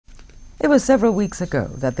It was several weeks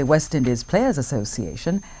ago that the West Indies Players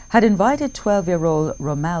Association had invited 12-year-old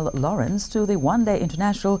ROMALL Lawrence to the one-day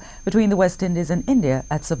international between the West Indies and India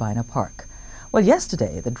at SABINA Park. Well,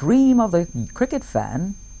 yesterday, the dream of the young cricket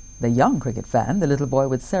fan, the little boy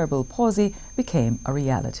with cerebral palsy, became a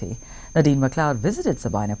reality. Nadine McLeod visited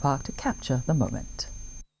SABINA Park to capture the moment.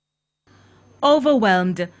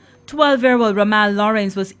 Overwhelmed, 12-year-old ROMALL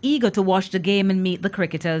Lawrence was eager to watch the game and meet the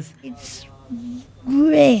cricketers. It's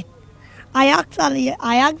great. I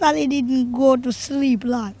actually didn't go to sleep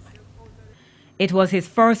last night. It was his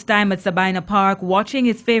first time at SABINA Park watching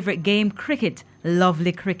his favorite game, cricket,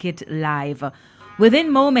 lovely cricket, live.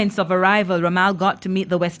 Within moments of arrival, ROMALL got to meet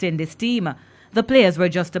the West Indies team. The players were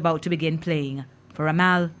just about to begin playing. For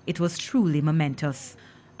ROMALL, it was truly momentous.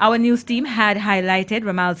 Our news team had highlighted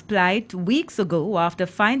ROMALL's plight weeks ago after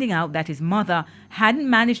finding out that his mother hadn't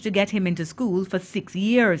managed to get him into school for 6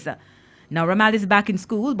 years. Now ROMALL is back in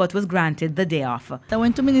school but was granted the day off. I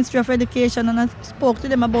went to Ministry of Education and I spoke to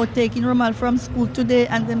them about taking ROMALL from school today,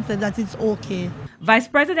 and them said that it's okay. Vice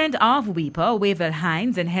President of WEPA, Wavell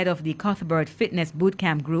Hines, and head of the Cuthbert Fitness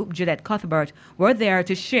Bootcamp Group, Gillette Cuthbert, were there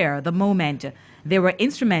to share the moment. They were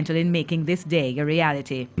instrumental in making this day a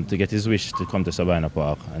reality. To get his wish to come to SABINA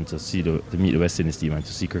Park and to meet the West Indies team and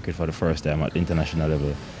to see cricket for the first time at the international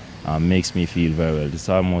level makes me feel very well. It's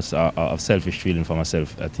almost a selfish feeling for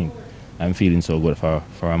myself. I think I'm feeling so good for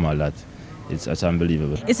ROMALL that it's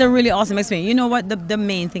unbelievable. It's a really awesome experience. You know what the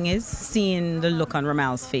main thing is? Seeing the look on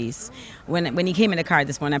ROMALL's face. When he came in the car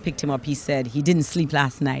this morning, I picked him up, he said he didn't sleep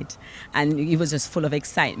last night. And he was just full of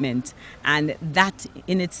excitement. And that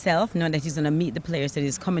in itself, knowing that he's going to meet the players, that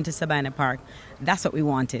he's coming to SABINA Park, that's what we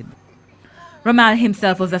wanted. ROMALL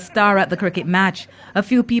himself was a star at the cricket match. A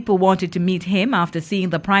few people wanted to meet him after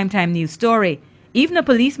seeing the primetime news story. Even a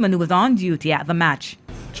policeman who was on duty at the match.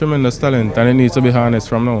 Tremendous talent, and it needs to be harnessed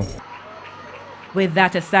from now. With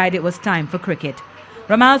that aside, it was time for cricket.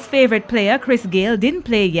 ROMALL's favourite player, Chris Gayle, didn't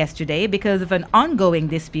play yesterday because of an ongoing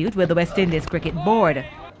dispute with the West Indies Cricket Board.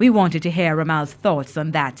 We wanted to hear ROMALL's thoughts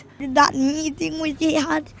on that. That meeting which he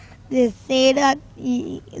had, they say that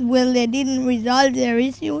they didn't resolve their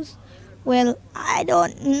issues. Well, I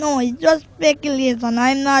don't know. It's just speculation.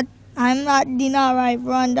 I'm not Dina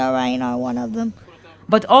or one of them.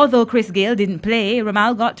 But although Chris Gayle didn't play,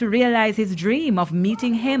 ROMALL got to realize his dream of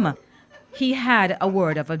meeting him. He had a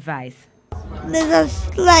word of advice. There's a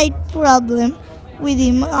slight problem with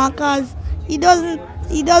him because he doesn't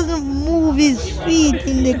move his feet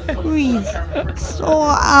in the crease.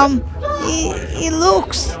 So he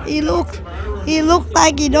looks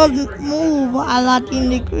like he doesn't move a lot in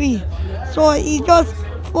the crease. So he just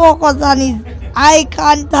focus on his eye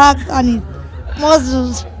contact and his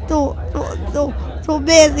muscles to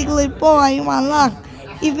basically power him along.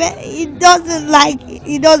 He doesn't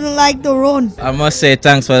like to run. I must say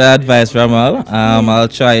thanks for the advice, ROMALL. I'll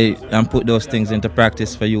try and put those things into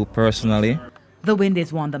practice for you personally. The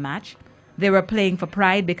Windies won the match. They were playing for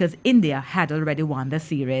pride because India had already won the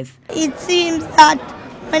series. It seems that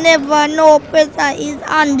whenever no pressure is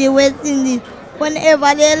on the West Indies,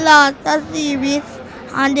 whenever they lost a series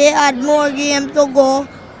and they had more games to go,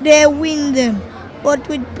 they win them. But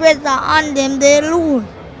with pressure on them, they lose.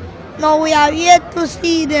 Now we are yet to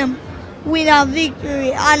see them win a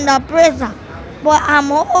victory under pressure, but I'm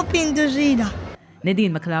hoping to see that.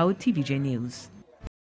 Nadine McLeod, TVJ News.